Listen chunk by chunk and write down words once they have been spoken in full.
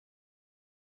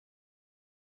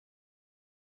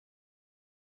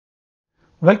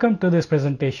Welcome to this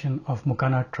presentation of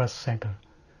Mocana TrustCenter.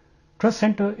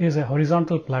 TrustCenter is a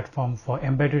horizontal platform for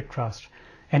embedded trust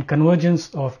and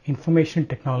convergence of information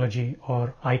technology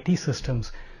or IT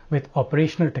systems with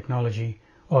operational technology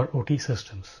or OT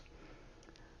systems.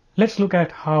 Let's look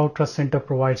at how TrustCenter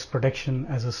provides protection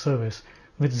as a service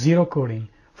with zero coding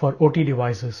for OT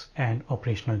devices and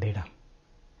operational data.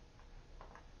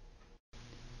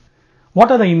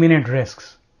 What are the imminent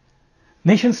risks?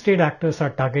 Nation-state actors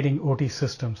are targeting OT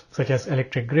systems such as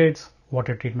electric grids,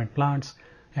 water treatment plants,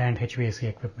 and HVAC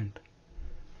equipment.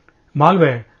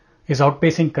 Malware is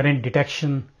outpacing current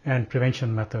detection and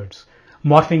prevention methods,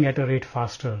 morphing at a rate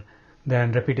faster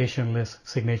than reputationless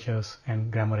signatures and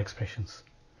grammar expressions.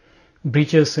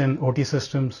 Breaches in OT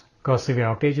systems cause severe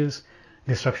outages,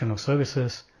 disruption of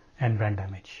services, and brand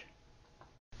damage.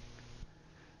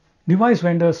 Device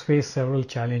vendors face several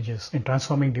challenges in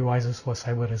transforming devices for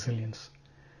cyber resilience.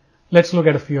 Let's look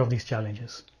at a few of these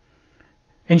challenges.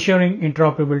 Ensuring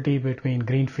interoperability between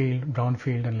greenfield,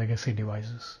 brownfield, and legacy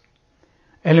devices.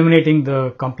 Eliminating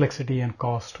the complexity and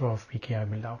cost of PKI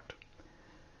build-out.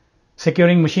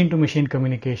 Securing machine-to-machine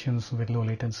communications with low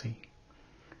latency.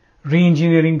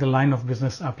 Reengineering the line of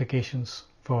business applications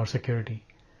for security.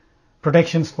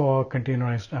 Protections for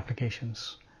containerized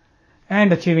applications.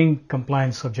 And achieving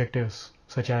compliance objectives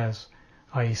such as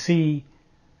IEC,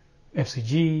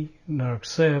 FCG, NERC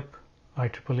CIP,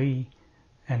 IEEE,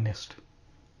 and NIST.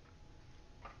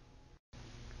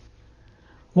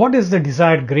 What is the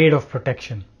desired grade of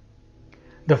protection?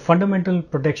 The fundamental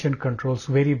protection controls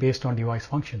vary based on device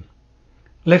function.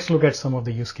 Let's look at some of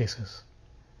the use cases.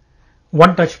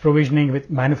 One-touch provisioning with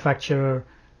manufacturer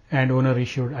and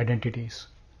owner-issued identities.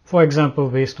 For example,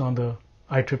 based on the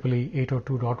IEEE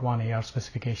 802.1 AR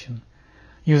specification,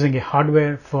 using a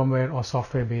hardware, firmware, or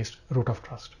software-based root of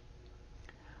trust.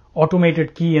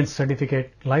 Automated key and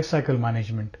certificate lifecycle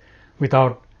management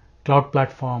without cloud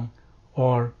platform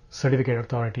or certificate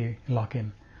authority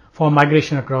lock-in for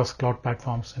migration across cloud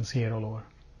platforms and CA rollover.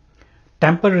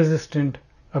 Tamper-resistant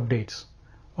updates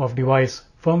of device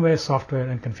firmware, software,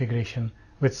 and configuration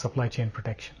with supply chain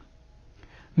protection.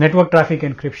 Network traffic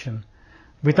encryption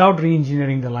without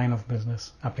re-engineering the line of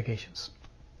business applications.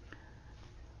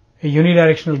 A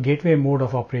unidirectional gateway mode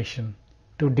of operation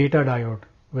to data diode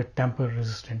with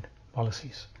tamper-resistant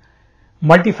policies.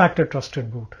 Multi-factor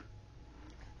trusted boot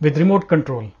with remote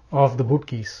control of the boot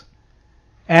keys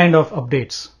and of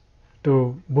updates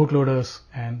to bootloaders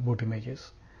and boot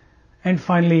images. And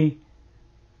finally,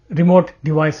 remote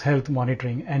device health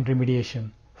monitoring and remediation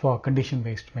for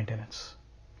condition-based maintenance.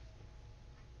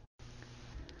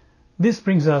 This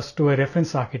brings us to a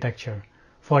reference architecture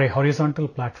for a horizontal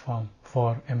platform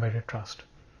for embedded trust.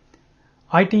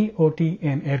 IT, OT,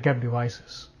 and air-gapped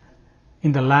devices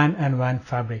in the LAN and WAN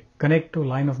fabric connect to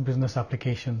line of business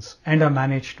applications and are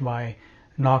managed by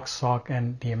NOC, SOC,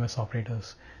 and DMS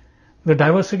operators. The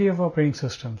diversity of operating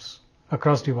systems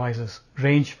across devices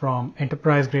range from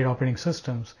enterprise-grade operating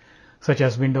systems such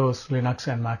as Windows, Linux,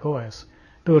 and Mac OS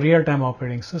to real-time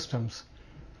operating systems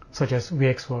such as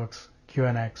VxWorks,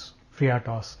 QNX,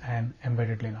 FreeRTOS, and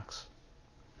embedded Linux.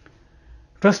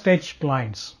 TrustEdge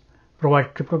clients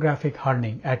provide cryptographic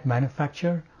hardening at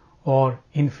manufacture or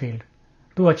in-field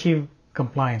to achieve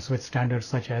compliance with standards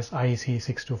such as IEC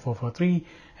 62443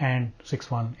 and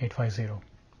 61850.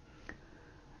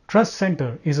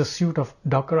 TrustCenter is a suite of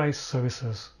Dockerized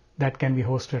services that can be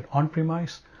hosted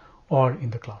on-premise or in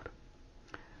the cloud.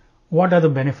 What are the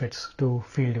benefits to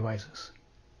field devices?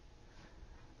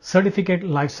 Certificate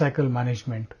lifecycle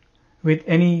management with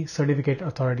any certificate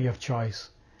authority of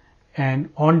choice and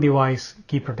on-device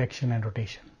key protection and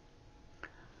rotation.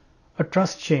 A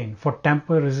trust chain for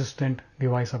tamper-resistant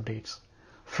device updates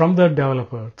from the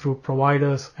developer through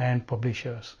providers and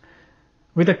publishers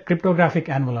with a cryptographic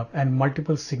envelope and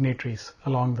multiple signatories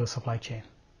along the supply chain.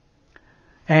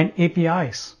 And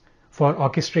APIs for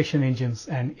orchestration engines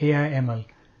and AI/ML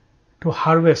to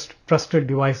harvest trusted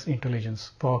device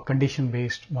intelligence for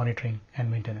condition-based monitoring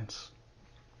and maintenance.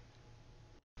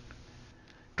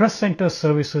 TrustCenter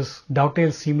services dovetail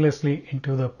seamlessly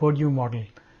into the Purdue model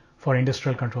for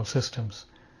industrial control systems,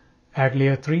 at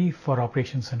layer 3 for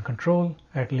operations and control,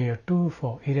 at layer 2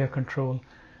 for area control,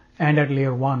 and at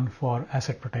layer 1 for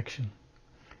asset protection.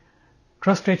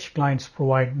 TrustEdge clients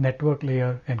provide network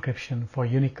layer encryption for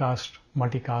unicast,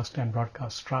 multicast, and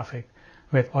broadcast traffic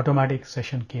with automatic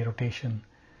session key rotation,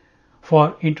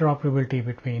 for interoperability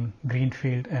between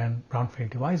greenfield and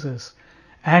brownfield devices,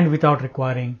 and without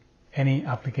requiring any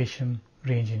application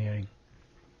reengineering.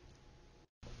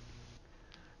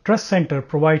 TrustCenter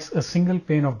provides a single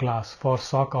pane of glass for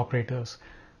SOC operators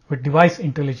with device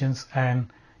intelligence and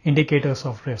indicators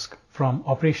of risk from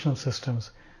operational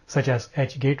systems such as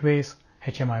edge gateways,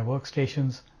 HMI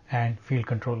workstations, and field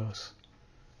controllers.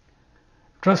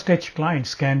 TrustEdge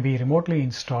clients can be remotely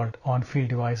installed on field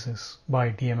devices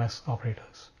by DMS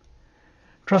operators.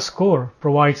 TrustCore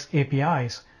provides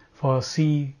APIs for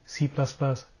C, C++,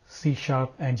 C#,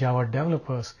 and Java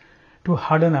developers to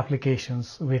harden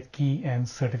applications with key and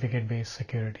certificate-based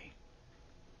security.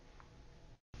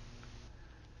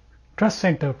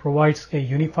 TrustCenter provides a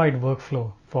unified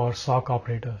workflow for SOC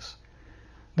operators.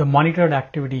 The monitored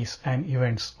activities and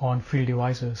events on field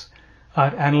devices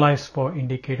are analyzed for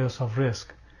indicators of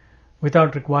risk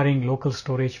without requiring local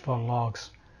storage for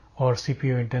logs or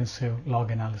CPU-intensive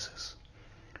log analysis.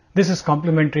 This is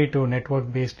complementary to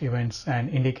network-based events and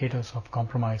indicators of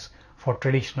compromise for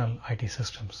traditional IT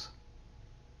systems.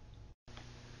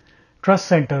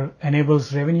 TrustCenter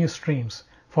enables revenue streams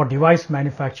for device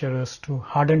manufacturers to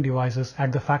harden devices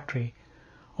at the factory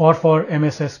or for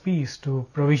MSSPs to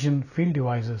provision field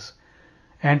devices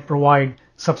and provide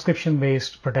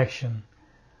subscription-based protection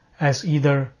as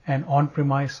either an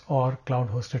on-premise or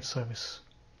cloud-hosted service.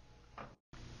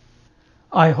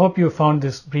 I hope you found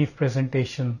this brief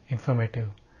presentation informative.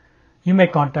 You may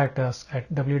contact us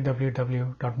at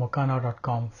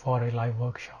www.mocana.com for a live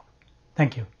workshop.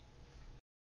 Thank you.